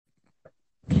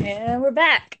And we're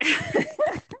back.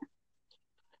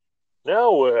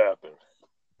 Now what happened?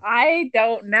 I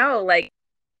don't know, like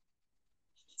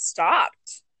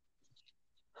stopped.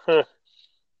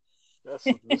 This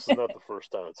is not the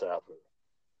first time it's happened.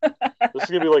 This is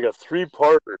gonna be like a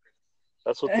three-parter.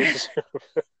 That's what this is.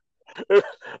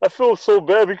 I feel so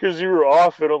bad because you were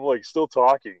off and I'm like still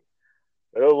talking.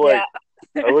 And I'm Yeah.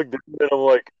 like, I looked at it and I'm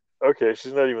like, okay,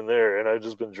 she's not even there, and I've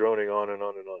just been droning on and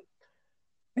on and on.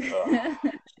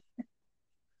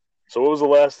 So what was the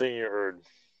last thing you heard?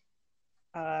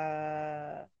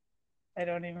 uh I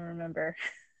don't even remember.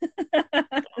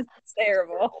 It's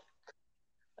terrible.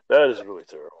 That is really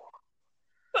terrible.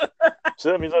 So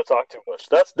that means I talk too much.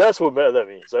 That's what that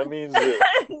means. That means that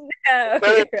No, so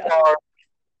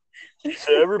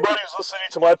you're everybody who's listening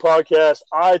to my podcast,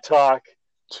 I talk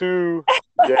too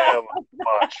damn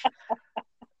much.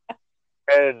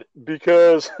 And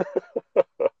because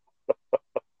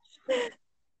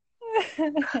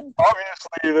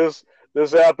obviously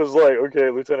this app is like, okay,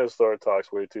 Lieutenant Star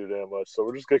talks way too damn much, so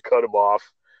we're just gonna cut him off,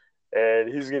 and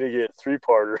he's gonna get three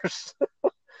parters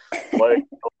like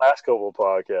the last couple of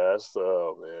podcasts.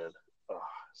 Oh man, oh,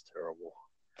 it's terrible.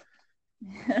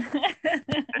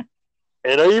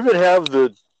 And I even have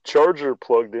the charger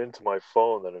plugged into my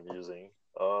phone that I'm using.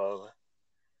 I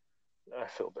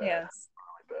feel bad, Yes.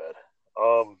 really bad.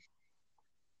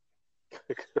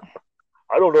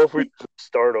 I don't know if we just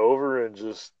start over and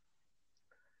just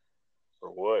or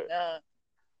what. No,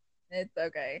 it's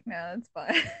okay. No, it's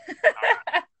fine.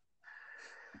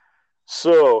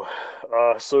 So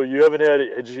you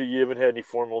haven't you haven't had any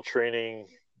formal training,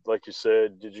 like you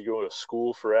said. Did you go to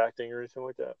school for acting or anything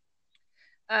like that?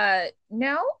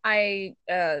 No, I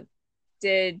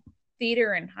did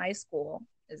theater in high school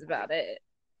is about it.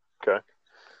 Okay.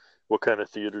 What kind of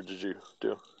theater did you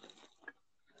do?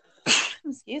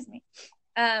 Excuse me.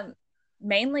 Um,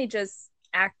 Mainly just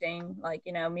acting, like,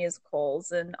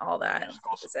 musicals and all that. Like I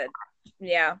Musicals. said,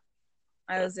 yeah,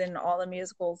 I Okay. was in all the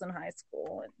musicals in high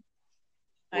school, and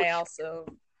I Which also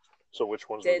so which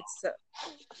ones were did so.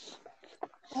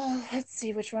 Oh, let's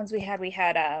see which ones we had. We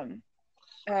had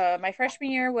my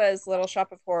freshman year was Little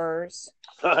Shop of Horrors.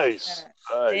 those? Uh, Nice,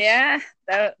 nice. yeah,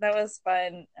 that was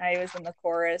fun. I was in the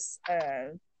chorus.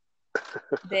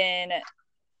 Then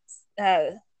uh,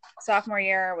 sophomore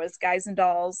year was Guys and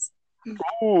Dolls.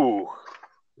 Ooh,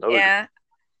 another good. Yeah,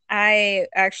 I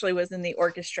actually was in the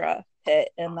orchestra pit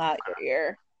in that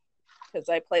year because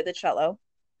I played the cello.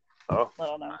 Oh,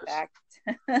 Little known nice. fact.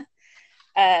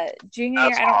 Junior year,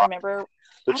 That's I don't hot. remember.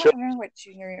 The I don't remember what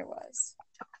junior year was.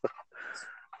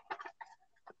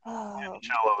 Oh,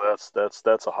 cello.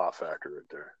 That's a hot factor right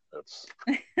there. That's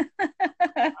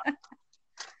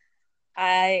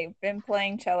I've been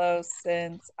playing cello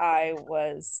since I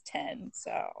was 10.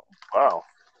 So, wow.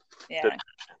 yeah.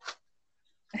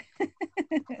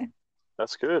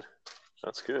 That's good.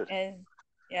 That's good. And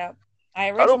yeah, I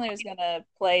I don't. originally was going to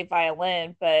play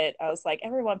violin, but I was like,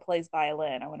 everyone plays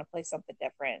violin. I want to play something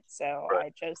different. So Right.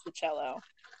 I chose the cello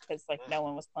because, like, no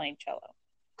one was playing cello.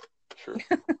 Sure.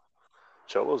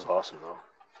 Cello's awesome though.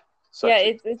 It's Yeah,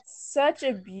 actually it's such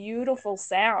a beautiful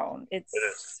sound. it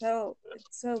is. It is.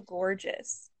 It's so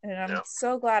gorgeous. And I'm Yeah.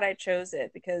 so glad I chose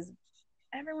it because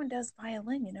everyone does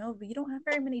violin, but you don't have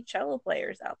very many cello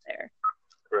players out there.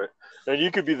 Right. And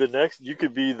you could be the next. You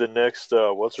could be the next.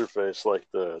 What's her face? Like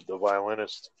the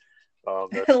violinist.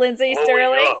 That's Lindsay blowing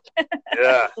Sterling. up.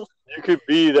 Yeah. You could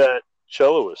be that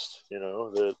celloist.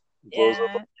 That blows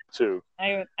up on Yeah. you too.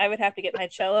 I would have to get my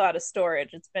cello out of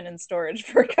storage. It's been in storage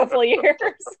for a couple of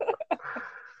years.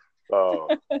 Oh,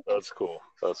 that's cool.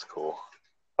 That's cool.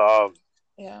 Um,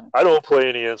 Yeah. I don't play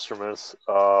any instruments.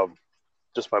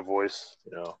 Just my voice.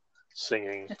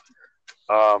 Singing.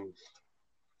 Um,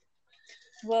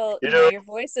 Well, you know, your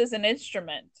voice is an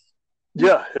instrument.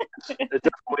 yeah, it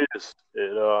definitely is.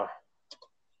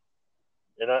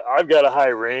 I've got a high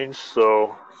range,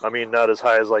 so I mean, not as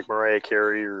high as like Mariah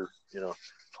Carey or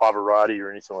Pavarotti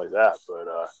or anything like that, but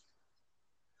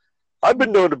I've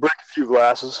been known to break a few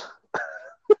glasses.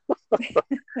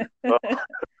 Uh,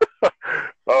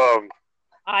 um,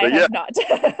 I but yeah, have not.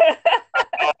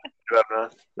 you have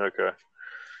not? Okay.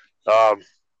 Um,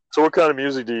 so what kind of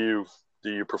music do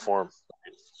you perform?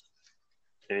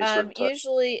 Any certain type?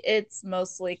 Usually it's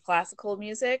mostly classical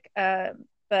music.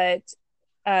 But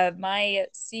my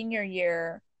senior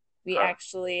year, we Huh,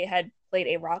 actually had played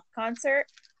a rock concert.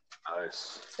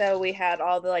 nice. So we had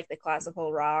all the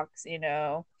classical rocks,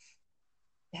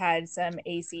 had some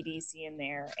AC/DC in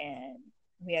there, and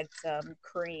we had some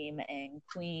Cream and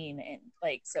Queen, and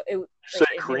like so it You say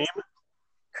it Cream? was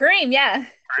Cream, yeah.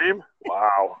 Cream?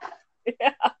 Wow.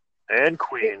 Yeah. And It,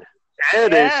 Queen.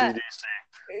 And Yeah, AC/DC. That's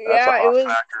a yeah, hot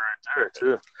factor right there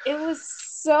too. it was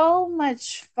so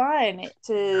much fun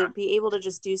to be able to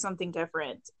just do something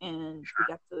different, and we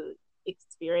got to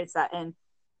experience that. And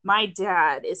my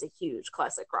dad is a huge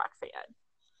classic rock fan,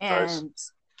 Nice. and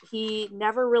he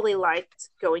never really liked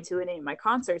going to any of my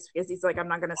concerts because he's like, I'm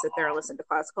not going to sit there and listen to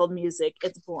classical music,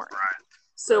 it's boring.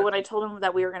 So Right. when I told him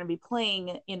that we were going to be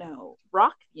playing,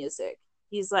 rock music,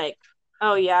 he's like,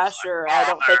 oh yeah, sure, I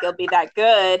don't think it'll be that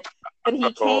good. But he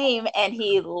Oh, came and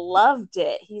he loved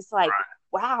it. He's like,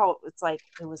 wow, it's like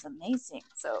it was amazing.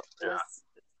 So yeah.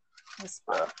 it was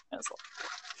fun. Yeah. It was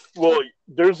Well,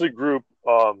 there's a group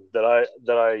that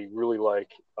I really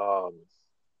like,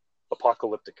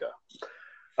 Apocalyptica.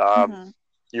 Um, mm-hmm.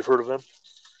 you've heard of them?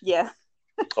 Yeah.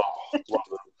 Oh, love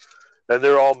them. And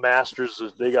they're all masters.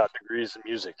 They got degrees in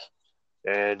music,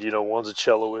 and one's a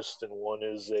celloist, and one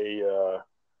is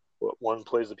one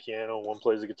plays the piano, one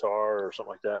plays the guitar, or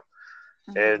something like that.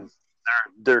 Mm-hmm. And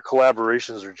their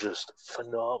collaborations are just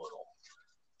phenomenal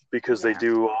because they Yeah.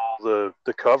 do all the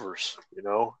covers,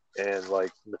 and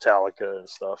like Metallica and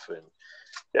stuff. And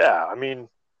yeah, I mean,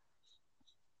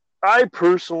 I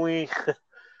personally,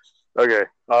 okay,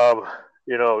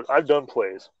 I've done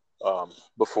plays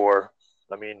before.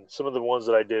 I mean, some of the ones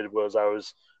that I did was I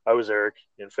was Eric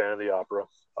in Phantom of the Opera.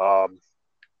 Um,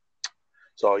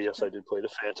 so yes, I did play the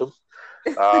Phantom.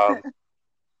 Um,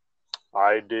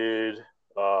 I did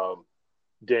um,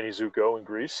 Danny Zuko in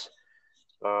Greece.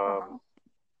 Um, Oh.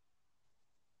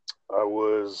 I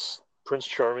was Prince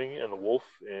Charming and the Wolf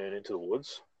in Into the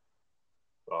Woods,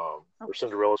 or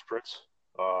Cinderella's Prince,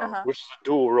 Uh-huh. which is a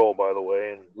dual role, by the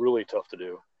way, and really tough to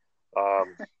do.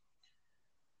 Um,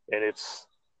 and it's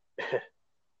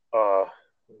uh,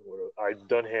 I'd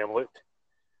done Hamlet.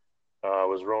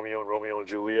 Was Romeo and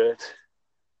Juliet,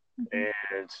 Mm-hmm.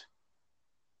 and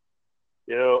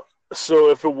you know, so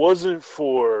if it wasn't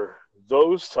for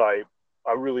those type,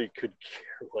 I really could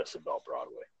care less about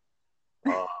Broadway.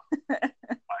 Uh,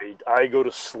 I go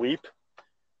to sleep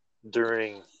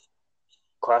during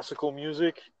classical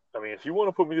music. I mean, if you want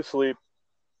to put me to sleep,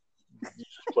 you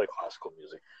just play classical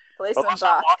music. Play some Unless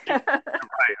I'm Bach. watching,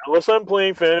 right? Unless I'm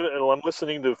playing Phantom and I'm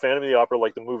listening to Phantom of the Opera,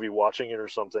 like the movie, watching it or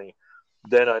something,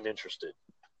 then I'm interested.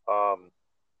 Um,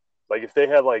 like if they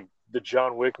had like the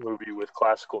John Wick movie with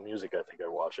classical music, I think I'd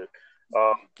watch it.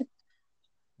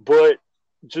 But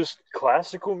just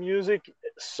classical music,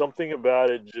 something about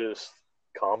it just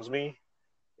calms me,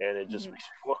 and it just Mhm. makes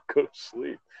me want to go to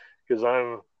sleep because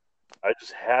I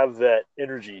just have that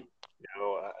energy,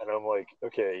 and I'm like,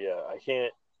 okay, yeah, I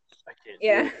can't deal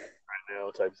Yeah. with it right now,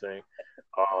 type thing.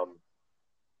 Um,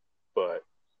 but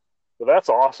but that's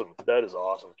awesome. That is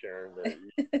awesome, Karen. That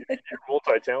you're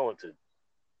multi-talented.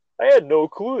 I had no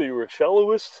clue you were a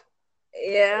celloist.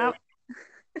 Yeah.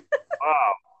 And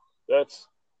wow, that's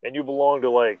and you belong to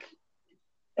like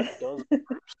a dozen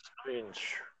groups. I mean,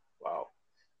 wow.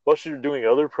 Plus, you're doing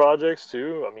other projects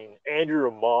too. I mean, and you're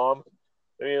a mom.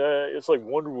 I mean, it's like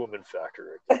Wonder Woman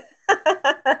factor right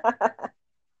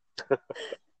there.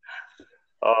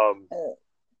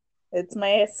 It's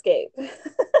my escape. There you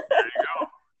go.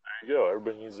 There you go.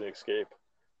 Everybody needs an escape.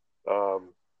 Um,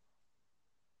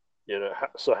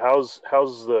 so how's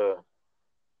the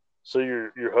so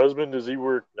your husband, does he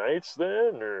work nights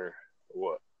then or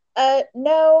what?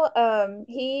 No,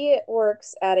 he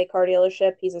works at a car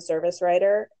dealership. He's a service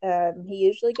writer. He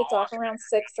usually gets Oh, off around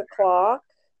 6 o'clock.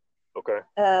 okay.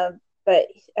 But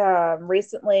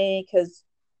recently, because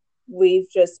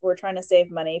we're trying to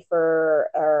save money for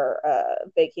our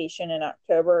vacation in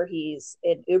October, he's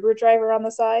an Uber driver on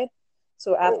the side.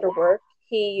 So Oh after wow. work,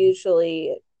 he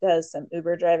usually does some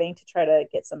Uber driving to try to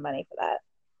get some money for that.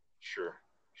 Sure,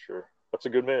 sure. That's a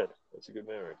good man. That's a good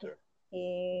man right there.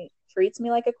 He treats me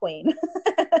like a queen.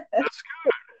 That's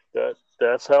good.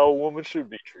 That's how a woman should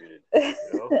be treated. You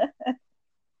know.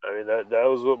 I mean that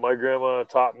was what my grandma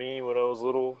taught me when I was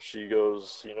little. She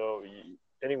goes,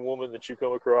 any woman that you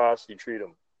come across, you treat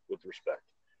them with respect.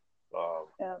 Um,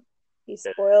 Yeah, he and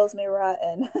spoils me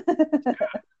rotten.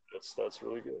 that's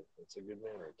really good. That's a good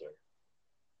man right there.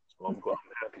 Well, I'm glad,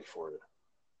 I'm happy for you.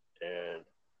 And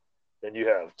then you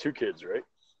have two kids, right?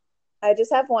 I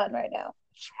just have one right now.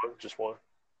 Just one. Just one.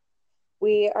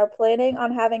 We are planning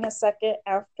on having a second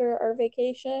after our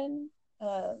vacation,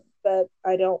 but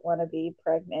I don't want to be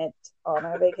pregnant on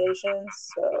our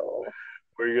vacations. So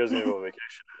Where are you guys gonna go on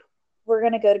vacation? we're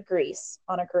going to go to Greece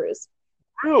on a cruise.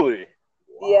 Really?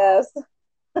 Wow, Yes.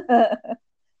 I'll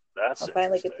that's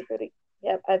finally interesting. get to go to.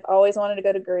 Yep, I've always wanted to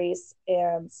go to Greece,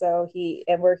 and so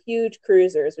we're huge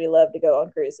cruisers. We love to go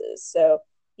on cruises. So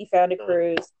he found a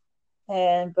cruise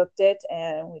and booked it,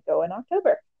 and we go in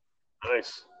October.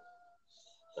 Nice,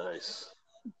 Nice.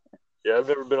 Yeah, I've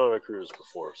never been on a cruise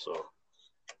before, so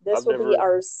This I've will be never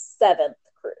our seventh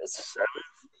cruise. seventh.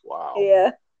 Wow.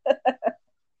 Yeah.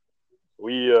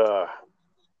 We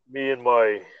me and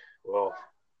my well,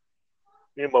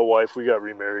 me and my wife, we got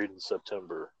remarried in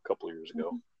September a couple of years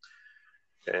ago,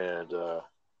 and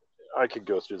I could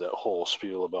go through that whole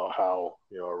spiel about how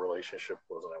our relationship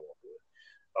was, and I won't do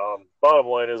it. Bottom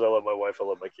line is, I love my wife, I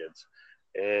love my kids,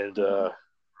 and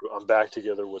I'm back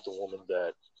together with a woman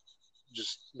that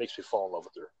just makes me fall in love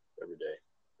with her every day,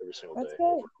 every single That's day.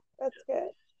 good. That's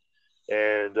good.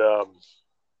 And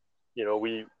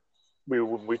we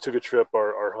when we took a trip,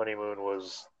 our honeymoon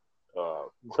was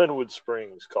Glenwood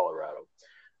Springs, Colorado,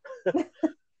 and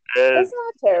That's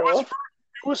not terrible. it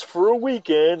was for a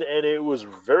weekend, and it was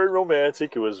very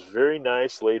romantic. It was very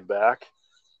nice, laid back.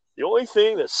 The only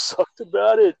thing that sucked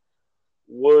about it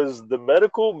was the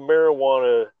medical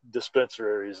marijuana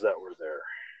dispensaries that were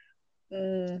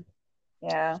there.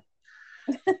 Yeah.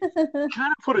 Kind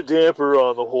of put a damper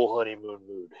on the whole honeymoon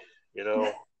mood, you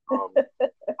know.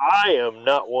 I am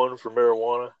not one for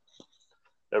marijuana.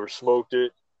 Never smoked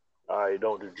it. I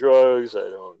don't do drugs. I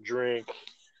don't drink.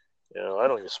 I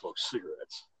don't even smoke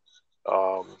cigarettes.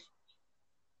 Um,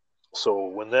 so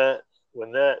when that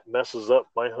messes up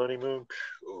my honeymoon,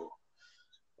 ooh,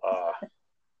 uh,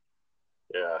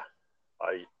 yeah,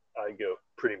 I go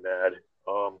pretty mad.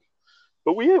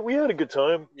 But we had a good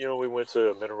time. We went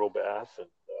to a mineral bath, and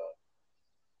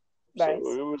so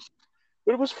Nice.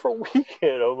 it was for a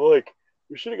weekend. I'm like,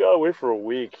 we should have got away for a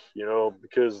week,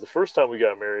 because the first time we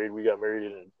got married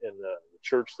in the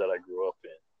church that I grew up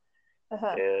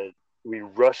Uh-huh. in, and we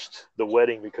rushed the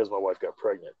wedding because my wife got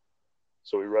pregnant.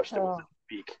 So we rushed it within Oh.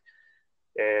 a week.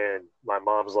 And my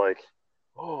mom's like,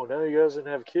 "Oh, now you guys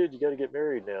didn't have a kid. You got to get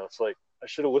married now." It's like I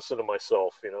should have listened to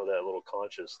myself. That little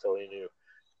conscience telling you,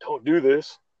 "Don't do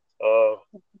this." Uh,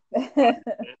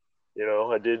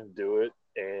 I didn't do it,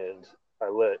 and I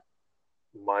let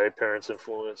my parents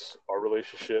influence our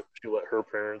relationship. She let her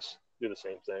parents do the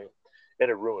same thing, and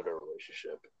it ruined our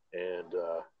relationship. And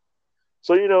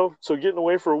so getting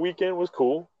away for a weekend was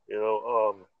cool. We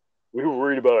were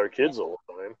worried about our kids all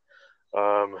the time.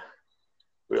 I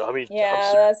mean, I'm Yeah,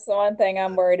 serious. that's the one thing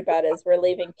I'm worried about is we're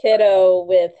leaving kiddo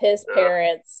with his Yeah,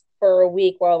 parents for a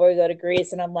week while we go to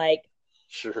Greece, and I'm like,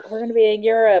 sure. we're gonna be in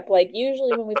Europe. Like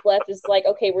usually when we've left, it's like,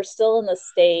 okay, we're still in the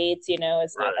States, it's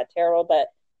not Right. that terrible, but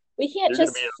we can't You're going to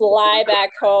just be in a whole new fly country.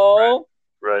 back home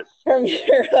Right. from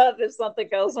Europe if something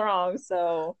goes wrong.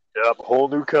 So Yep. Whole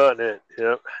new continent.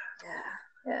 Yep. yeah,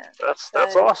 yeah. That's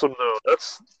But awesome though.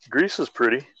 Greece is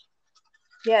pretty.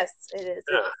 yes, it is.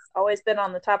 Yeah. It's always been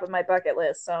on the top of my bucket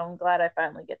list, so I'm glad I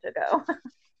finally get to go.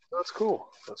 That's cool.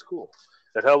 That's cool.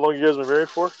 And how long you guys been married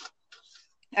for?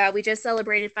 We just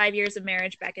celebrated 5 years of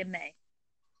marriage back in May,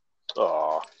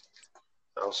 Oh,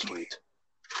 how sweet.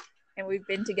 and we've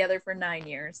been together for 9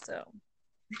 years. So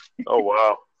Oh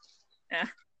wow. yeah,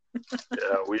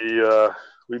 Yeah,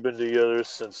 we've been together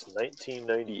since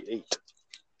 1998.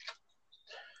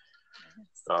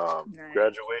 nice.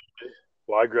 Graduated.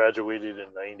 Well, I graduated in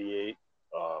 '98.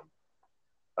 Um,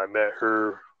 I met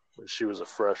her when she was a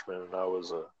freshman, and I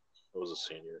was a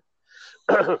senior.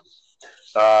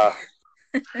 uh,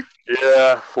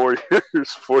 yeah, 4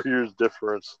 years, 4 years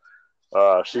difference.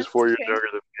 She's That's 4 years okay. younger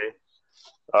than me.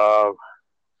 Uh,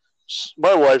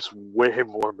 my wife's way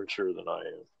more mature than I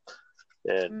am,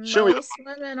 and Most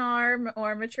women are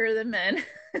more mature than men.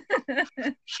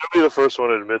 she'll be the first one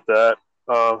to admit that.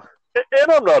 Um,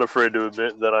 and I'm not afraid to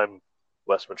admit that I'm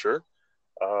less mature.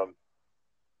 Um,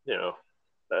 you know,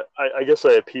 I guess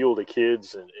I appeal to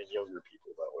kids and younger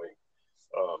people that way.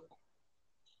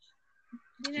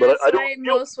 But That's I don't why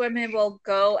feel most women will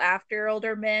go after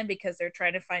older men because they're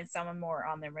trying to find someone more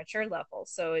on their mature level.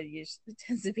 So it usually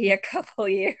tends to be a couple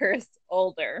years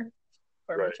older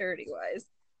for right. maturity wise.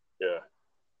 Yeah,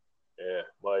 yeah.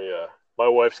 My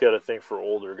wife's got a thing for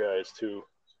older guys too.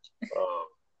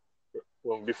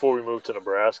 Before we moved to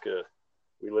Nebraska,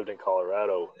 we lived in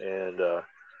Colorado, and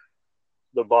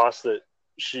the boss that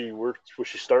she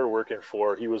started working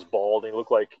for, he was bald. And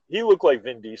he looked like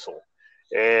Vin Diesel,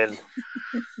 and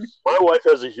my wife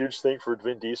has a huge thing for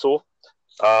Vin Diesel.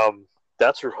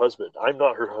 That's her husband. I'm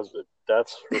not her husband.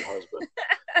 That's her husband.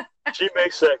 She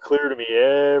makes that clear to me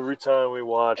every time we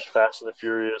watch Fast and the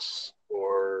Furious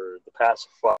or The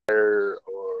Pacifier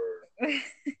or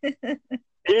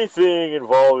anything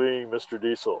involving Mr.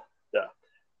 Diesel. Yeah.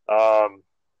 Um,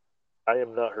 I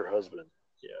am not her husband.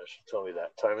 Yeah, she told me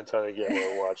that time and time again when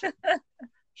we're watching.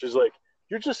 She's like,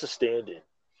 "You're just a stand-in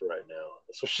for right now."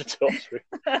 That's what she tells me.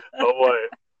 I'm like,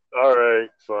 "All right,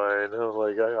 fine." I'm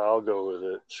like, "I'll go with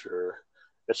it, sure."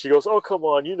 And she goes, "Oh, come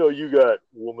on, you got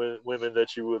women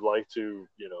that you would like to,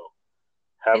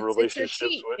 have It's her relationships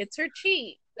cheat. with." It's her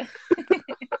cheat. Her And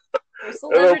I'm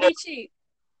celebrity like, cheat.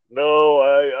 "No,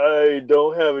 I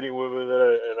don't have any women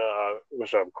that and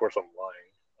which of course I'm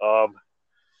lying.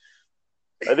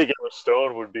 I think Emma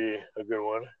Stone would be a good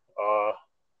one. Uh,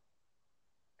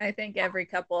 I think every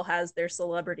couple has their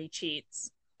celebrity cheats.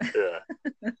 yeah.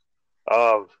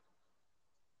 Um,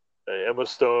 Emma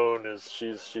Stone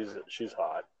she's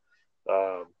hot.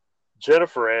 Um,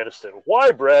 Jennifer Aniston.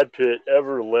 Why Brad Pitt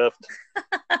ever left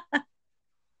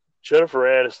Jennifer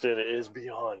Aniston is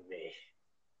beyond me.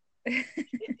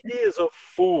 He is a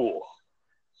fool.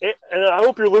 And I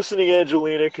hope you're listening,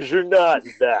 Angelina, because you're not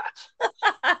that.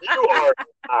 You are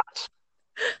not.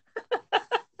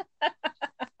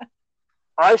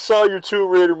 I saw your Tomb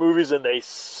Raider movies and they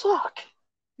suck.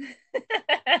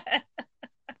 I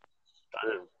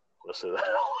didn't listen to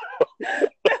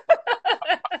that.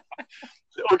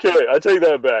 Okay, I take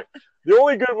that back. The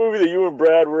only good movie that you and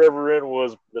Brad were ever in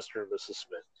was Mr. and Mrs.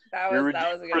 Smith. That was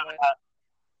a good one.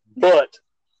 But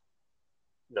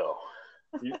no,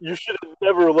 you should have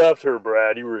never left her,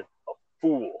 Brad. You were a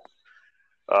fool.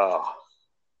 Oh,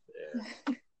 yeah.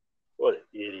 What an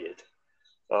idiot.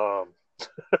 Um,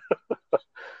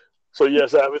 so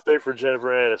yes, I would say for Jennifer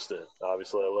Aniston.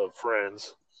 Obviously, I love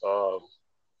Friends. Good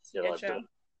show.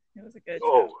 It was a good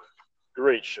show.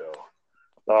 Great show.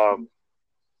 But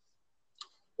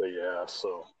yeah,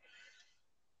 so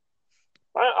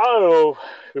I don't know.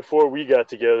 Before we got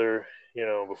together,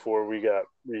 before we got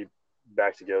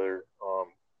back together,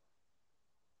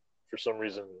 for some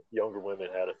reason, younger women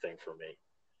had a thing for me,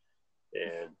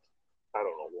 and I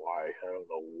don't know why. I don't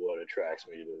know what attracts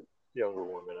me to younger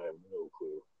women. I have no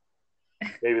clue.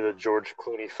 Maybe the George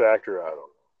Clooney factor. I don't know.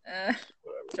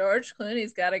 George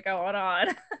Clooney's got it going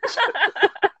on.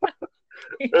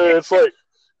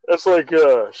 It's like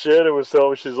Shannon was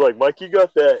telling me. She's like, Mike, you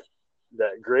got that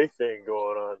gray thing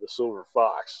going on, the silver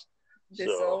fox.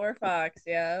 Silver fox,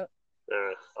 yeah.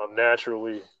 I'm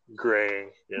naturally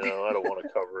graying. I don't want to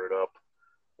cover it up.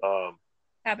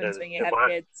 Happens when you have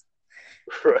kids.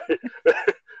 Right.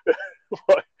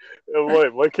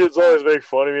 my kids always make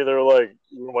fun of me. They're like,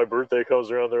 when my birthday comes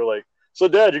around, they're like, "So,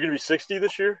 Dad, you're gonna be 60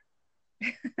 this year?"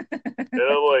 And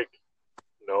I'm like,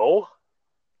 "No."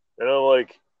 And I'm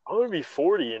like, "I'm gonna be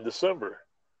 40 in December."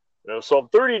 So I'm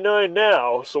 39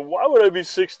 now. So why would I be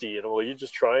 60? And I'm like, "You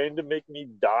just trying to make me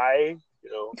die,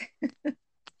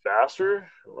 faster?"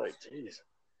 I'm like, "Geez."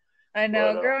 I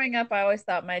know. But, growing up, I always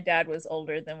thought my dad was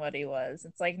older than what he was.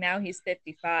 It's like now he's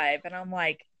 55, and I'm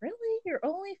like, really? You're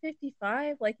only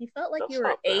 55? Like you felt like you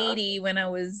were 80 when I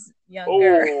was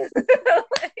younger.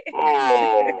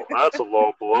 Oh, that's a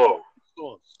low blow.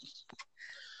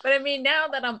 But I mean, now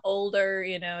that I'm older,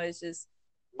 it's just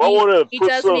he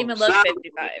doesn't even look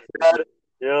 55.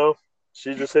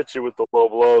 She just hit you with the low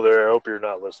blow there. I hope you're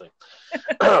not listening.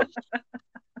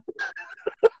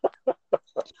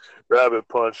 Rabbit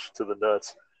punch to the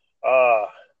nuts. To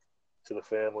the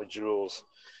family jewels.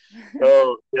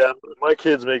 Oh yeah, my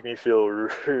kids make me feel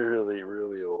really,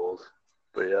 really old.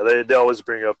 But yeah, they always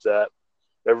bring up that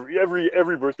every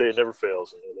birthday. It never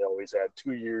fails. They always had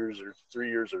 2 years or 3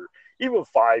 years or even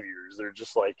 5 years. They're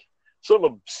just like some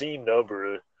obscene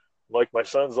number. Like my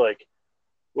son's like,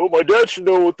 "Well, my dad should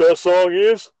know what that song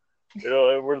is."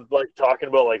 And we're like talking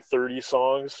about like 30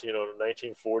 songs,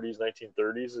 1940s,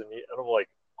 1930s, and I'm like,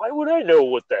 why would I know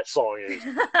what that song is?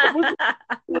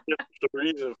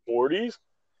 30s and 40s?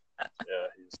 Yeah,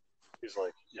 he's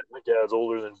like, yeah, my dad's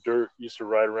older than dirt. He used to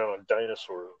ride around on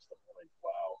dinosaurs. I'm like,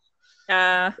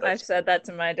 wow. I've said that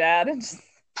to my dad.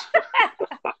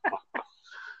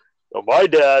 Well, my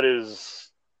dad he's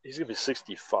going to be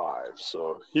 65,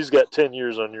 so he's got 10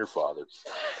 years on your father.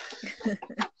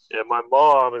 And my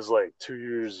mom is like 2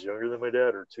 years younger than my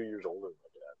dad or 2 years older than my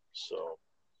dad. So,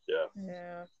 yeah.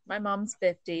 Yeah. My mom's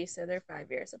 50, so they're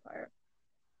 5 years apart.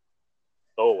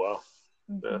 Oh, wow.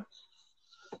 Mm-hmm. Yeah.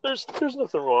 There's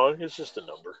nothing wrong. It's just a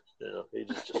number. Age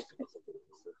is just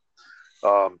a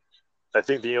number. I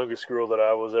think the youngest girl that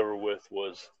I was ever with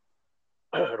was,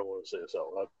 I don't want to say this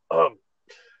out loud.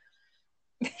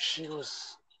 She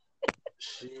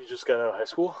just got out of high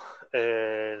school,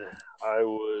 and I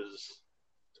was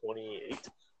 28,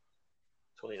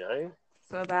 29.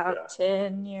 So about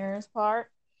 10 years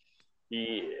apart.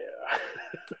 Yeah.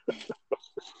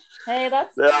 Hey,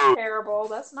 that's not terrible.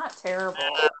 That's not terrible.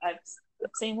 I've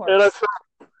seen worse. And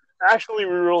actually,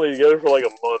 we were only together for like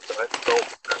a month, and I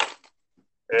felt,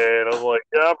 and I'm like,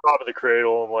 yeah, I'm robbing the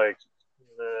cradle. I'm like,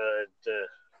 I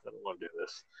don't want to do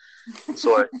this.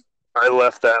 So I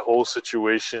left that whole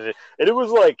situation, and it was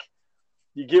like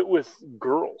you get with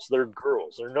girls. They're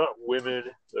girls. They're not women.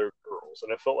 They're girls.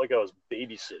 And I felt like I was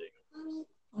babysitting.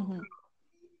 Mm-hmm.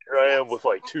 Here I am with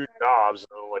like two jobs,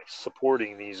 and I'm like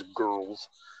supporting these girls.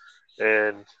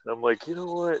 And I'm like, you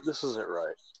know what? This isn't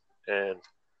right. And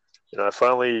I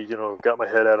finally, got my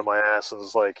head out of my ass and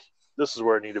was like, this is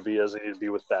where I need to be. As I need to be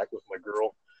back with my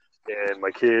girl and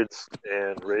my kids,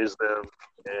 and raise them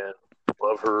and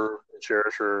love her and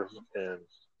cherish her, and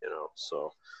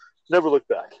so never look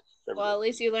back. Never Well, look. at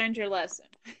least you learned your lesson.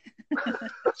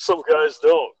 Some guys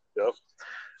don't. Yep.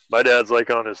 My dad's like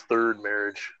on his third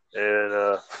marriage, and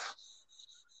I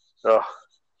don't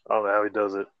know how he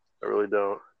does it. I really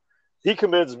don't. He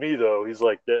commends me though. He's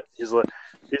like that. He's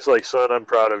like, son, I'm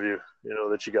proud of you.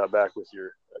 That you got back with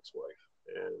your ex-wife,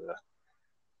 and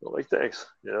I'm like, thanks.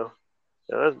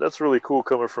 And that's really cool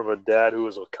coming from a dad who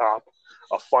was a cop,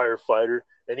 a firefighter,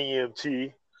 an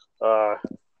EMT.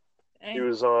 He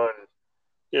was on,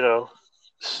 you know,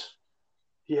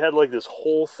 he had like this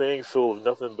whole thing full of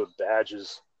nothing but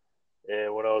badges.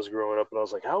 And when I was growing up, and I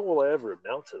was like, how will I ever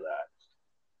amount to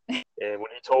that? And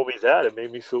when he told me that, it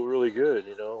made me feel really good.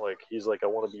 Like he's like, I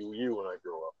want to be you when I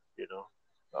grow up.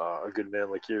 A good man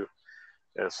like you.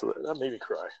 And so that made me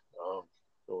cry. I'll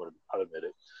admit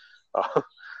it.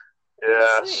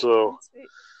 Yeah. So,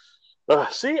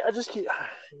 see, I just keep.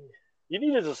 You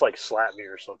need to just like slap me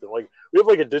or something. Like we have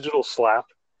like a digital slap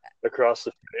across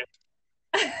the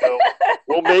face.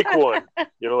 We'll make one.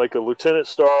 Like a Lieutenant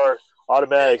Star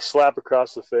automatic slap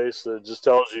across the face that just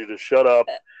tells you to shut up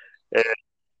and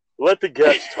let the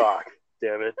guests talk.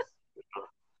 Damn it.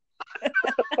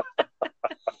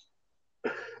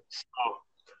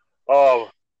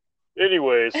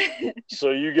 Anyways,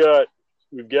 so you've got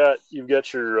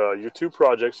your two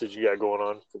projects that you got going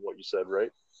on from what you said,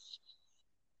 right?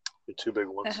 The two big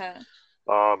ones.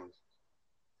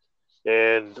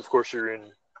 And of course you're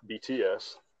in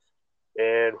BTS.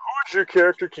 And who's your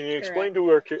character? Can you explain to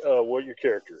our what your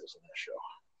character is in that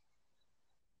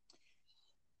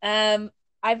show?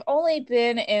 I've only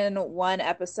been in one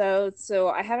episode, so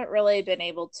I haven't really been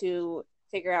able to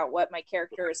figure out what my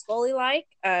character is fully like.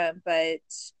 But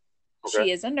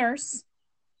she is a nurse.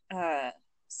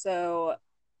 So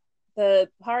the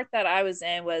part that I was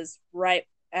in was right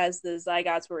as the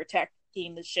Zygots were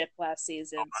attacking the ship last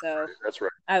season. So that's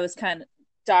right. I was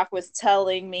Doc was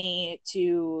telling me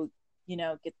to,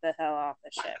 get the hell off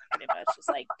the ship, pretty much. Just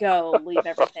like, go, leave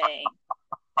everything,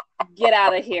 get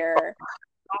out of here.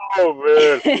 Oh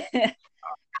man.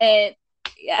 And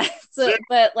yeah, so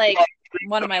but like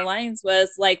one of my lines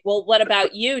was like, well, what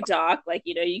about you, Doc? Like,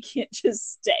 you can't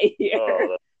just stay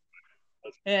here.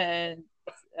 And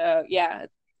yeah,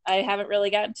 I haven't really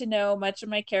gotten to know much of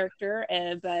my character,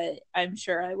 but I'm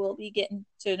sure I will be getting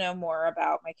to know more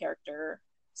about my character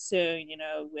soon,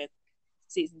 with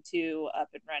season 2 up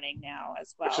and running now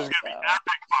as well. Which is going to be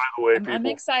epic, by the way, people. I'm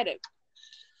excited.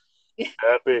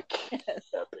 Epic.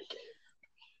 Epic.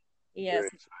 Yes.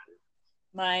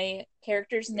 My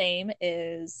character's name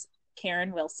is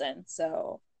Karen Wilson,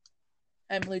 so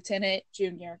I'm Lieutenant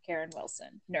Junior Karen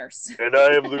Wilson, nurse. And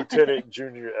I am Lieutenant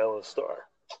Junior Alan Starr.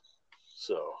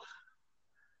 So,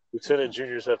 Lieutenant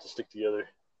Juniors have to stick together.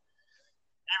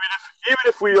 Even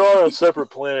if we are on separate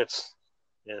planets.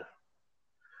 Yeah.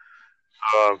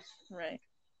 Right.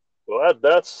 Well,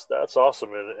 that's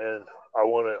awesome, and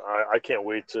I can't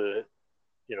wait to,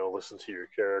 listen to your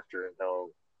character and how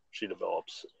she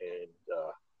develops, and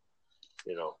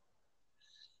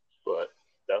but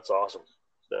that's awesome.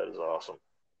 That is awesome.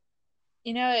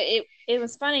 It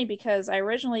was funny because I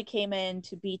originally came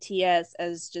into BTS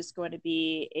as just going to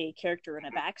be a character in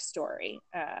a backstory.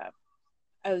 I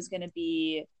was going to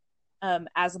be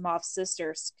Asimov's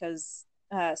sister because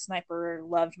Sniper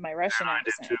loved my Russian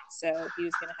accent, so he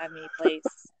was going to have me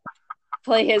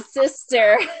play his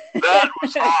sister. That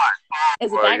was hot.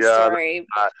 As a backstory.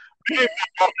 We can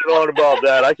get on about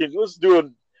that. Let's do a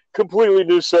completely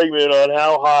new segment on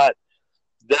how hot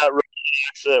that Russian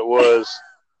accent was.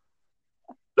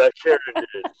 That Karen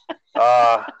did.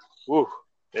 Woo,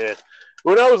 man.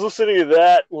 When I was listening to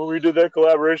that, when we did that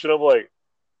collaboration, I'm like,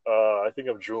 I think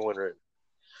I'm drooling right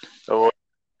now.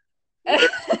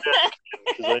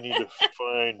 Because I need to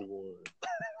find one.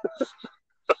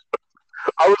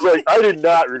 I was like, I did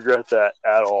not regret that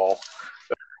at all.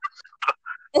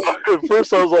 At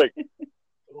first, I was like,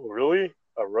 oh, really?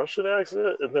 A Russian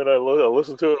accent? And then I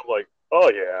listened to it, I'm like, oh,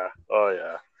 yeah.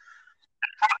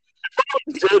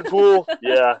 Deadpool,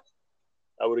 yeah.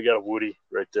 I would have got a Woody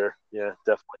right there. Yeah,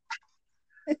 definitely.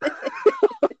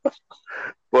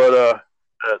 But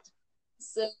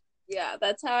so yeah,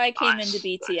 that's how I came into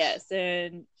BTS,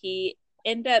 and he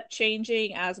end up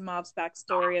changing Asimov's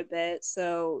backstory a bit,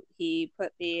 so he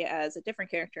put me as a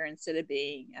different character instead of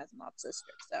being Asimov's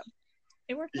sister. So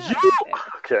it worked out in my favor.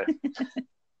 Okay.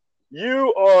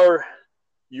 You are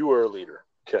a leader.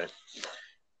 Okay.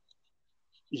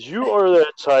 You are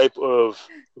that type of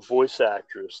voice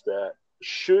actress that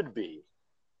should be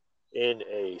in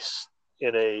a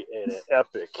in an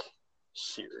epic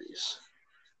series.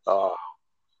 Uh,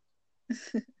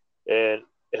 and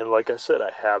like I said,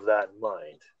 I have that in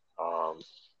mind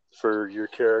for your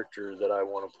character that I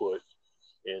want to put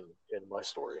in my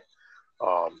story.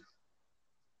 Um,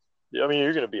 I mean,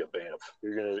 you're gonna be a Banff.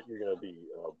 You're gonna be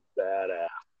a badass.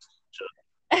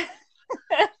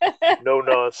 No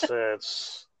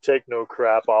nonsense. Take no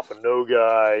crap off of no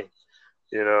guy.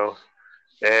 You know,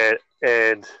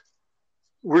 and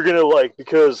we're gonna like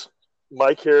because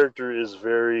my character is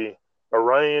very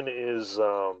Orion is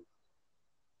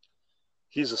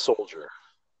he's a soldier.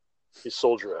 He's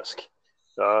soldier esque.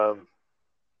 Um,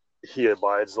 he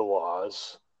abides the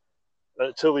laws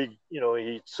until he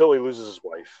loses his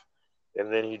wife,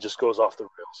 and then he just goes off the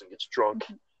rails and gets drunk.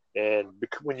 And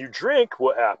when you drink,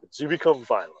 what happens? You become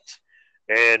violent,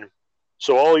 and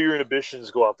so all your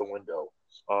inhibitions go out the window.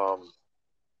 Um,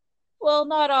 Well,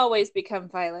 not always become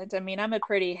violent. I mean, I'm a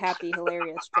pretty happy,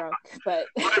 hilarious drunk, but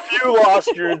if you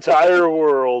lost your entire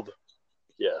world,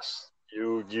 yes,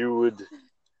 you would.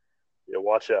 Yeah,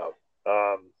 watch out.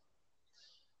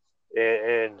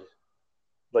 And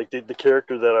like the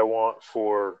character that I want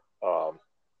for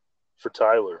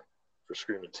Tyler for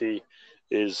Screaming T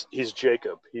is he's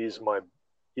Jacob. He's my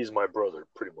brother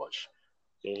pretty much,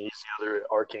 and he's the other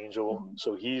archangel.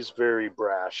 So he's very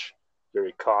brash,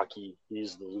 very cocky.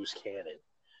 He's the loose cannon,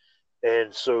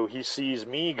 and so he sees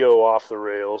me go off the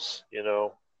rails,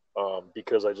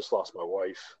 because I just lost my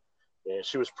wife, and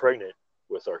she was pregnant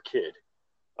with our kid,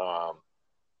 um,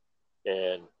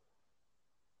 and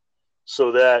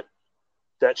so that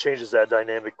changes that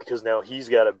dynamic because now he's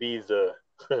got to be the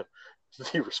the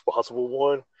responsible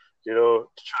one, to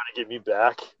try to get me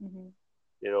back,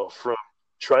 from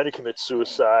trying to commit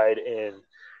suicide and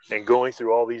going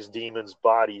through all these demons'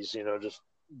 bodies, just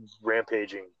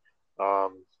rampaging.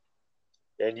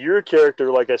 And your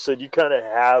character, like I said, you kind of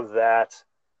have that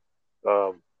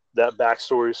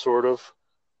backstory, sort of.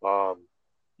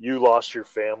 You lost your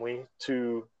family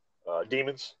to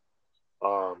demons,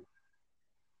 and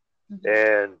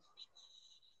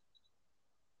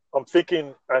I'm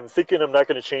not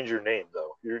going to change your name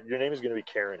though. Your name is going to be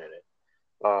Karen in it.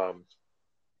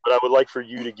 But I would like for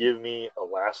you to give me a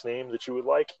last name that you would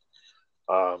like.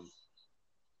 Um,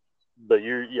 but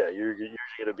you're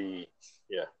gonna be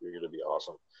you're gonna be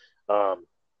awesome. So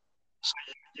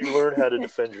you learn how to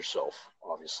defend yourself,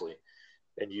 obviously,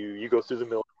 and you go through the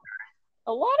military.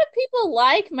 a lot of people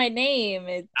like my name.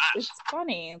 It's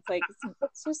funny. It's like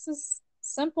it's just this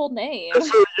simple name.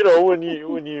 So when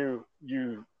you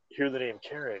hear the name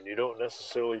Karen, you don't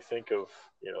necessarily think of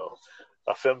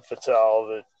a femme fatale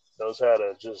that knows how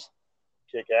to just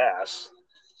kick ass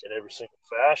in every single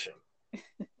fashion.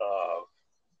 Uh,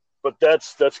 but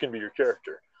that's gonna be your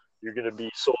character. You're gonna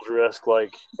be soldier esque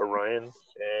like Orion, and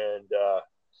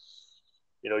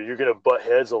you're gonna butt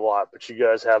heads a lot, but you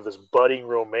guys have this budding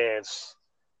romance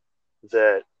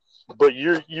that. But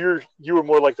you were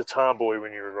more like the tomboy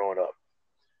when you were growing up,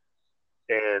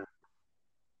 and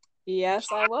Yes,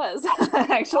 I was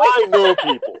actually. I know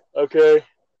people. Okay,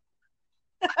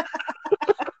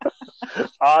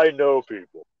 I know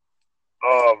people.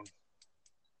 Um,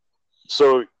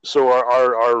 so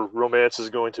our romance is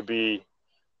going to be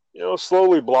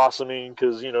slowly blossoming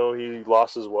because he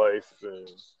lost his wife and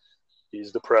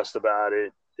he's depressed about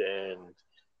it, and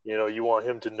you want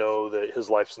him to know that his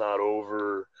life's not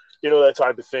over, that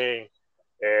type of thing.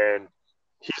 And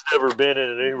he's never been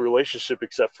in any relationship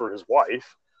except for his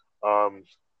wife,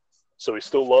 so he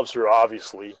still loves her,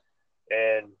 obviously.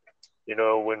 And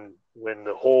when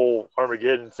the whole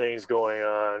Armageddon thing's going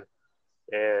on,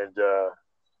 and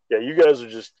yeah, you guys are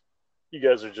just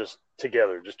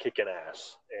together, just kicking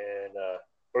ass, and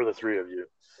or the three of you.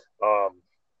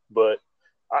 But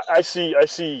I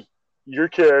see your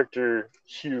character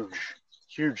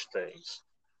huge things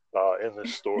in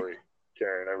this story,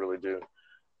 Karen. I really do,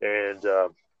 and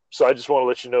so I just want to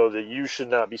let you know that you should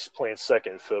not be playing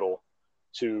second fiddle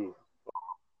to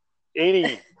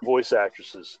any voice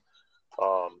actresses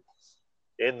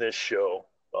in this show.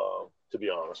 To be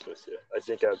honest with you, I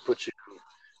think I'd put you,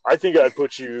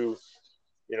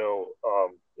 in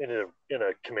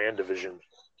a command division.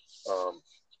 I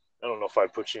don't know if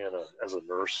I'd put you as a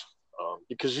nurse,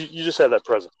 because you just have that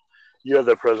presence. You have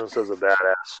that presence as a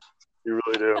badass. You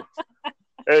really do.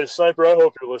 Hey, Sniper, I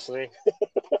hope you're listening.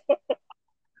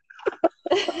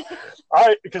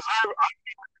 I because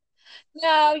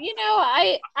No,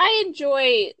 I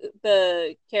enjoy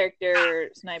the character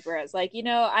Sniper as. Like,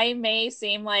 I may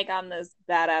seem like I'm this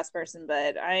badass person,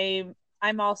 but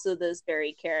I'm also this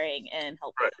very caring and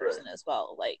helpful right, right. person as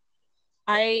well. Like,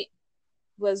 I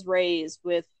was raised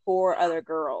with four other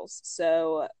girls.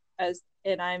 So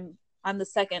I'm the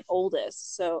second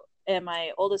oldest. So and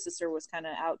my oldest sister was kind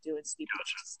of out doing stupid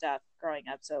stuff growing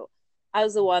up. So I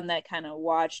was the one that kind of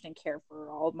watched and cared for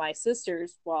all of my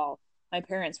sisters while my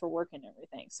parents were working and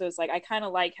everything. So it's like I kind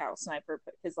of like how Sniper,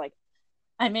 because like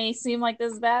I may seem like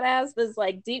this badass, but it's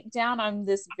like deep down I'm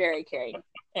this very caring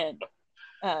and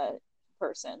uh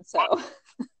person. So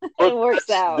But it works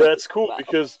out that's cool well.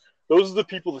 because those are the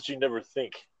people that you never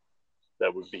think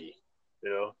that would be.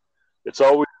 You know, it's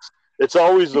always it's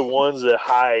always the ones that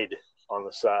hide on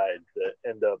the side that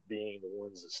end up being the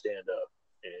ones that stand up.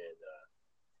 And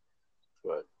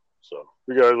but so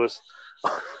regardless,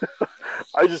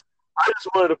 I just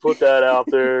wanted to put that out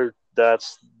there.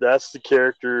 That's the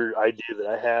character idea that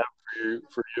I have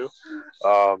for you.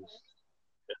 I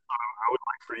would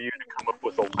like for you to come up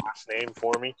with a last name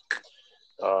for me.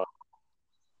 Uh,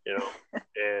 you know,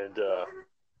 and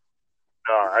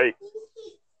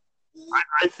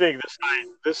I think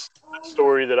this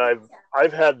story that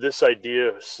I've had this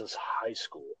idea since high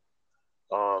school.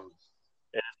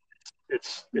 And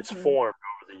it's Mm-hmm. formed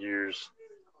over the years.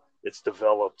 It's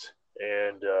developed,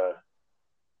 and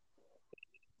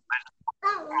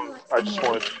I just Yeah.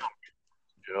 wanted to,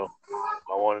 you know,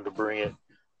 I wanted to bring it.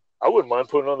 I wouldn't mind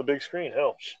putting it on the big screen.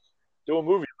 Hell, do a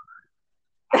movie.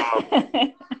 Um,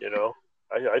 you know,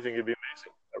 I think it'd be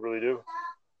amazing. I really do.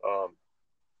 Um,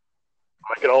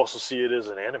 I could also see it as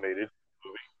an animated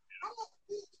movie.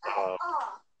 Uh,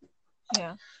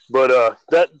 Yeah. but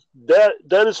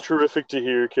that is terrific to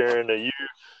hear, Karen. That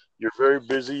you're very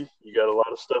busy. You got a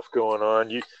lot of stuff going on.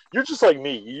 You're just like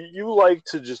me. You like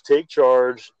to just take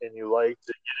charge and you like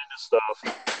to get into stuff.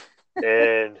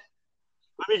 And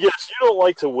let me guess, you don't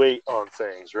like to wait on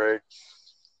things, right?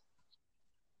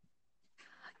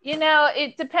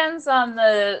 It depends on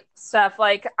the stuff.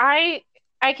 Like I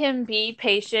can be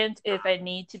patient if I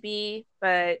need to be,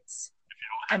 but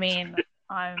I mean,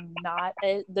 I'm not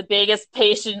the biggest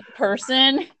patient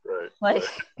person. Right, Like,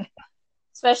 right.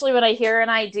 especially when I hear an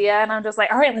idea and I'm just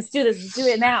like, all right, let's do this, let's do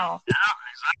it now. Yeah,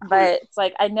 exactly. But it's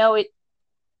like I know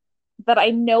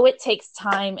it takes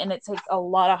time and it takes a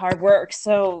lot of hard work.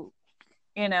 So,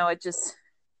 it just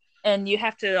and you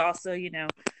have to also,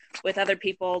 with other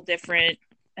people, different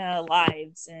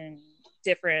lives and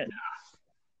different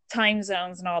time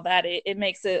zones and all that, it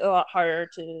makes it a lot harder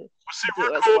to Well, see, do as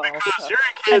we're cool well. because So, you're in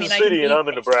I mean, Kansas I can City and be I'm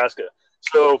in Nebraska,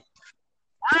 so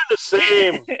we're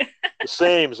in the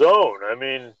same zone. I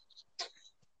mean,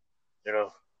 you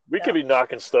know, we could yeah. be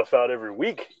knocking stuff out every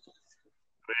week.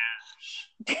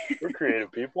 We're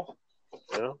creative people,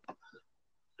 you know.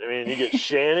 I mean, you get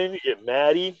Shannon, you get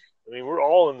Maddie. I mean, we're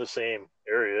all in the same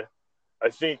area. I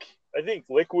think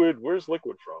Liquid. Where's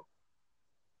Liquid from?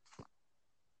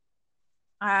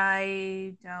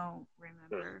 I don't Hmm.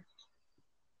 remember.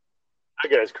 That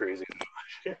guy's crazy.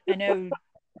 I know And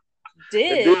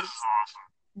Diz is Diz,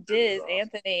 awesome. Diz is Diz awesome.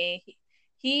 Anthony.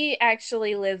 He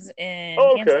actually lives in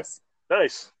Oh, okay. Kansas.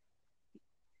 Nice.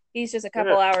 He's just a Yeah,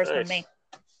 couple hours from nice. me.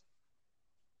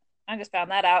 I just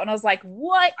found that out and I was like,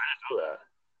 what? I know that.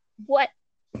 What?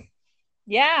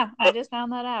 Yeah, I just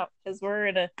found that out because we're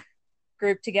in a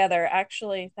group together.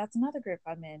 Actually, that's another group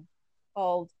I'm in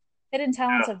called Hidden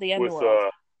Talents Yeah, of the with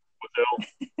Underworld L,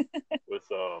 with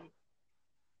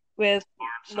with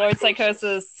Lord Psychosis.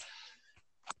 Psychosis.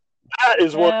 That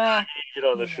is one Uh, get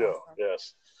on the he's show.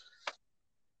 Yes,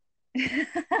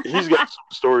 he's got awesome.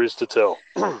 some stories to tell.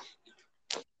 Yeah,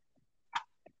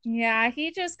 Yeah,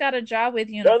 he just got a job with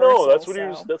no, Universal, that's what he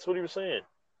was. so That's what he was saying.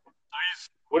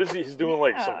 What is he? He's doing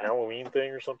like some yeah. Halloween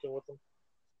thing or something with them.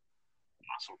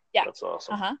 Awesome. Yeah. That's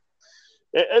awesome. Uh-huh.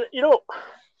 And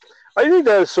I think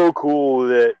that is so cool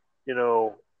that you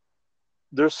know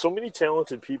there's so many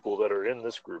talented people that are in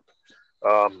this group,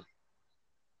 um,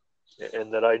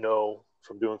 and that I know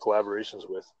from doing collaborations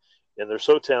with, and they're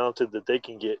so talented that they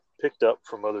can get picked up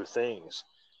from other things.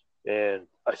 And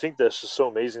I think that's just so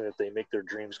amazing that they make their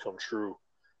dreams come true.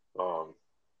 Um,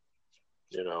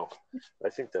 you know, I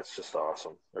think that's just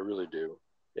awesome. I really do.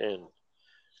 And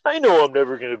I know I'm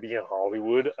never going to be in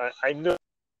Hollywood. I know,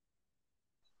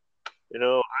 I've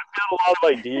got a lot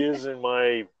of ideas in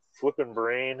my flipping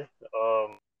brain.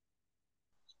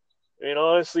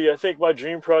 Honestly, I think my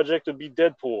dream project would be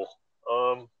Deadpool.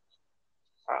 I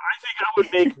think I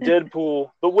would make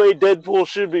Deadpool the way Deadpool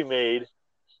should be made.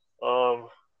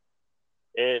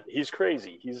 And he's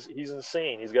crazy. He's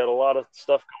insane. He's got a lot of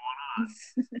stuff going on.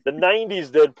 The '90s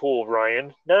Deadpool,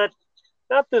 Ryan, not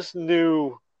this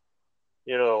new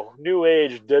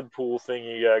age Deadpool thing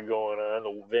you got going on.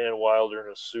 The Van Wilder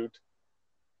in a suit.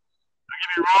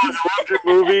 Don't get me wrong, I loved your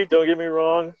movie. Don't get me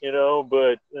wrong,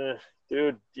 but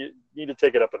dude, you need to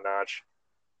take it up a notch.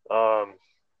 Um,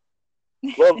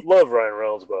 love Ryan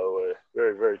Reynolds, by the way.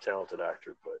 Very very talented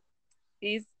actor, but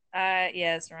He's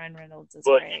yes, Ryan Reynolds is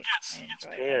but great. he gets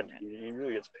panned. He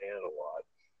really gets panned a lot.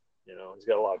 He's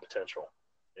got a lot of potential.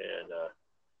 And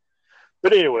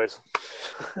but anyways,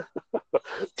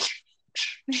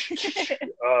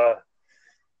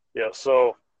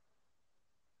 so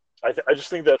I just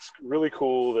think that's really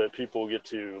cool that people get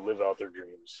to live out their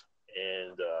dreams,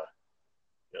 and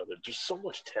there's just so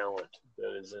much talent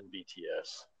that is in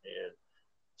BTS, and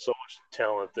so much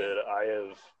talent that I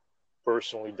have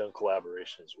personally done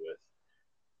collaborations with,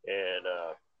 and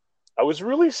I was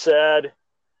really sad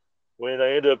when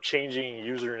I ended up changing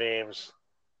usernames,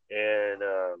 and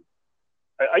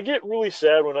I get really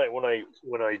sad when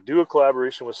I do a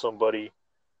collaboration with somebody,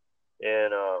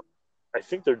 and I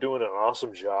think they're doing an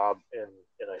awesome job, and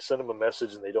I send them a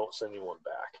message and they don't send me one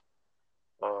back.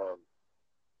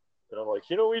 And I'm like,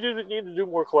 we need to do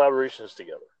more collaborations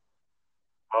together.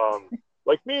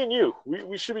 Like me and you,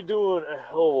 we should be doing a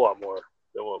hell of a lot more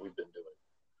than what we've been doing,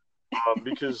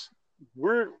 because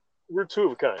we're two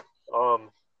of a kind.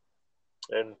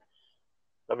 And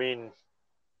I mean,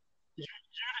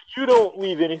 you don't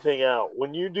leave anything out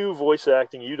when you do voice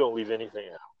acting. You don't leave anything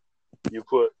out. You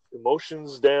put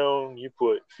emotions down, you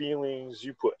put feelings,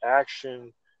 you put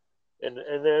action, and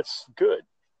that's good.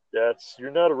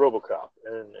 You're not a RoboCop,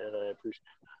 and I appreciate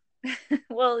that.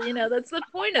 Well, that's the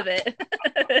point of it.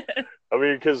 I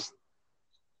mean, because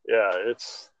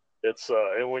it's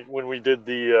and when we did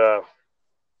the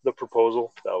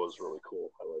proposal, that was really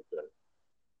cool. I like that.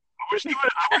 I wish you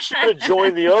had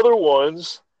joined the other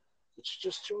ones, but you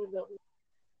just joined that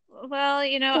one. Well,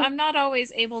 I'm not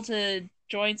always able to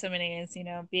join so many. As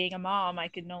being a mom, I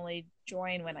can only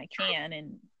join when I can,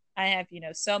 and I have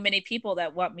so many people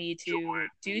that want me to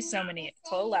do so many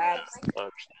collabs.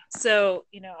 So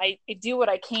I do what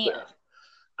I can. Yeah,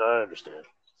 I understand.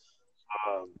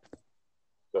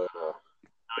 But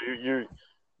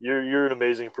you're an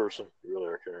amazing person. You really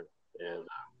are, Karen, and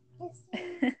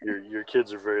your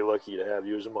kids are very lucky to have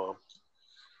you as a mom.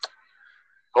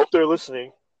 Hope they're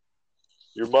listening.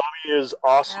 Your mommy is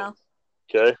awesome. Well.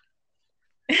 Okay.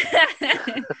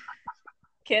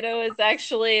 Kiddo is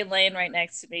actually laying right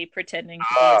next to me, pretending to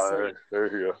be asleep. There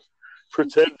you go.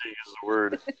 Pretending is the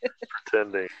word.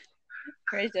 Pretending.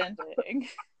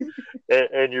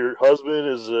 And your husband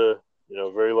is a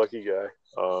very lucky guy.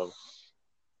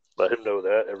 Let him know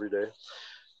that every day.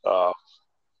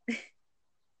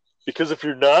 Because if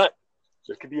you're not,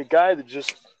 there could be a guy that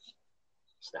just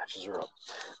snatches her up.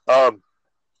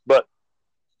 But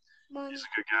Mommy, he's a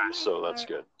good guy, so that's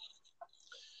good.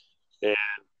 And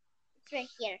it's right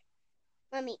here.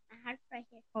 Mommy, I have it right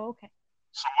here. Oh, okay.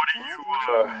 So what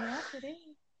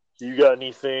do you got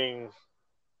anything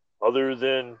other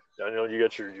than, I know you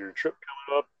got your trip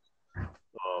coming up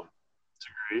to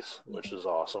Greece, which is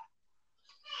awesome.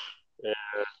 And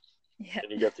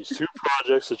you got these 2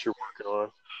 projects that you're working on.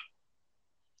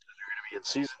 And you're going to be in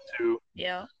season 2.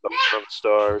 Yeah. From the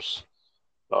Stars.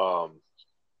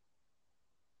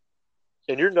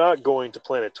 And you're not going to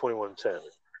Planet 2110,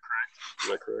 correct? Is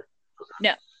that correct? Okay.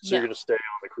 No. So you're going to stay on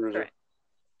the cruiser? Correct.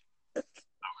 Okay.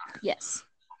 Yes.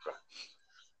 Okay.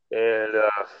 And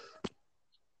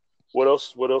what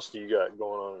else do you got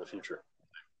going on in the future?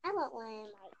 I want one in my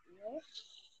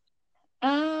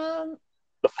ear.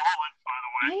 The Fallen, by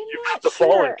the way. You've got The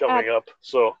Fallen coming up,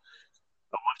 so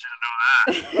I want you to know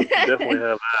that. You definitely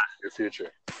have that in your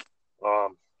future.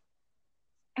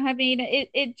 I mean,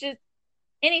 it just,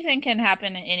 anything can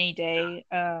happen any day.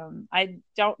 I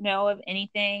don't know of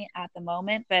anything at the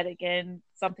moment, but again,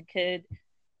 something could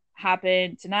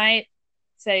happen tonight.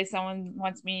 Say someone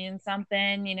wants me in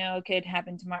something, it could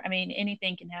happen tomorrow. I mean,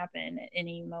 anything can happen at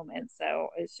any moment. So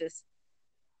it's just,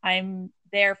 I'm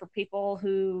there for people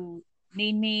who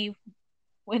need me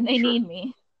when they need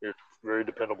me. You're a very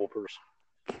dependable person.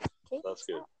 Okay, that's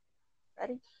good.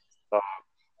 Ready?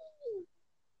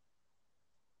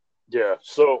 Yeah,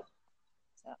 so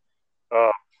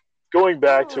going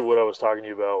back to what I was talking to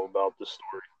you about the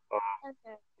story,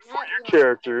 for your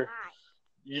character,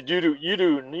 you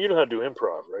know how to do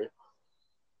improv, right?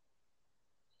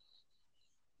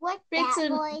 What bits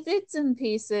and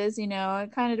pieces, it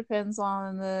kind of depends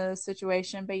on the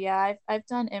situation, but yeah, I've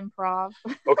done improv.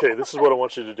 Okay, this is what I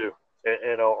want you to do.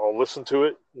 and I'll listen to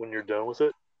it when you're done with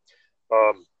it.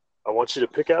 I want you to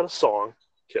pick out a song,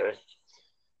 okay?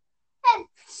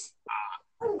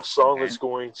 A song Okay. that's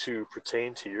going to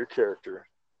pertain to your character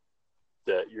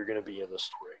that you're going to be in the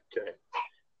story, okay?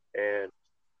 And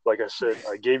like I said,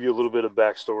 I gave you a little bit of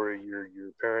backstory. Your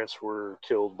parents were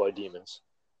killed by demons.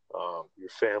 Your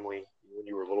family when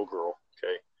you were a little girl,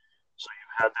 okay? So you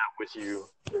had that with you,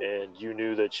 and you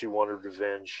knew that you wanted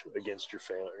revenge against your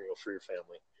family, for your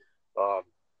family. Um,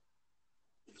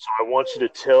 so I want you to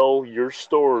tell your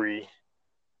story in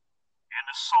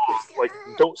a song. Like,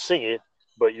 don't sing it,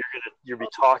 but you'll be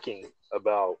talking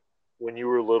about when you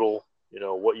were little.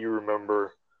 What you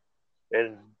remember,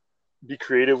 and be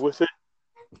creative with it.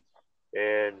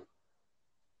 And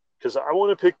because I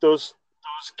want to pick those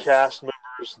cast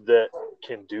members that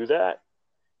can do that,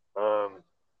 um,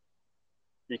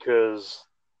 because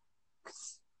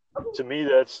to me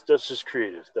that's just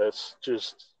creative. That's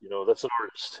just that's an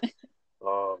artist.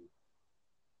 Um,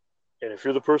 and if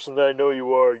you're the person that I know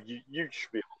you are, you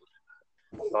should be able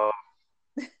to.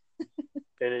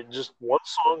 And it just one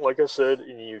song, like I said,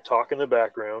 and you talk in the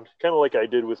background, kind of like I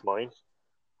did with mine,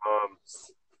 um,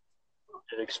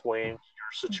 and explain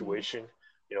your Mhm. situation.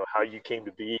 How you came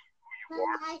to be who you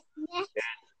are.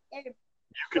 There's You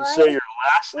can say your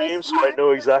last name, so I know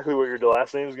exactly what your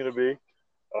last name is going to be.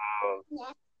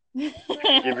 You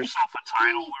can give yourself a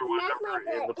title or whatever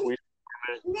in the police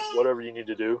department, whatever you need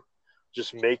to do.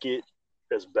 Just make it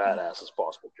as badass as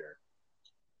possible, Karen.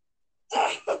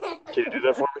 Can you do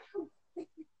that for me?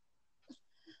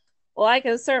 Well, I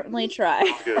can certainly try.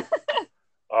 Sounds good.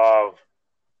 Um,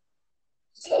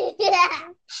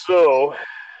 so,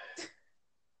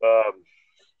 um,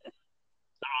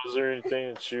 is there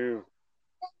anything that you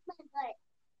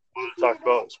want to talk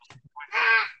about?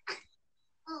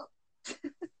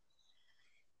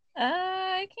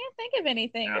 I can't think of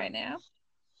anything Yeah. right now.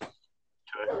 Okay.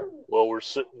 Well, we're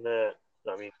sitting at.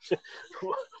 I mean,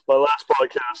 my last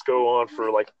podcast go on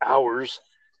for like hours.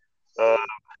 Uh,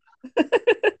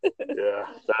 yeah,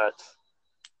 that.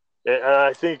 And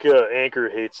I think Anchor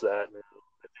hates that. And I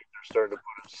think they're starting to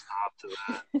put a stop to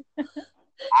that.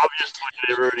 Obviously,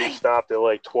 they've already stopped it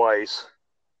like twice.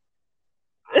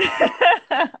 But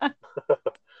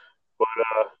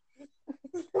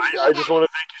I just want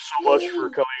to thank you so much for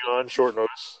coming on short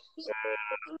notice.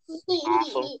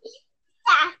 Awesome.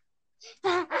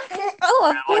 Oh, of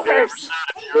And like I ever course. said,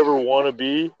 if you ever want to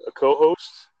be a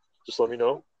co-host, just let me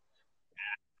know.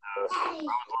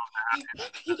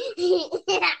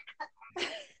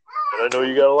 And I know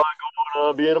you got a lot going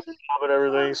on, being a mom and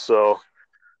everything. So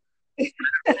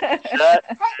that,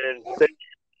 and thank you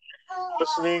for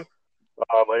listening.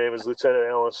 My name is Lieutenant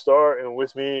Alan Starr, and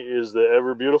with me is the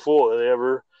ever beautiful and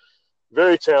ever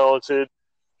very talented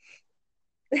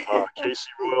Casey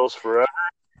Royals forever.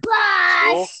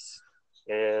 Cool.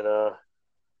 And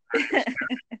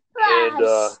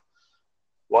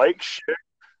like, share,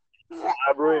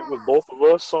 collaborate with both of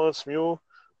us on Smule.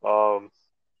 Um,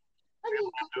 we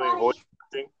love doing voice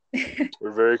acting.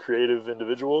 We're very creative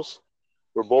individuals.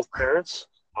 We're both parents.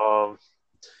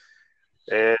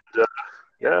 And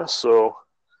yeah, so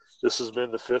this has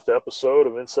been the fifth episode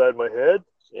of Inside My Head.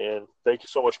 And thank you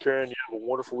so much, Karen. You have a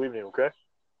wonderful evening, okay?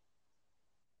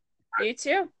 You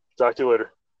too. Talk to you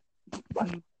later.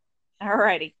 Bye. All righty.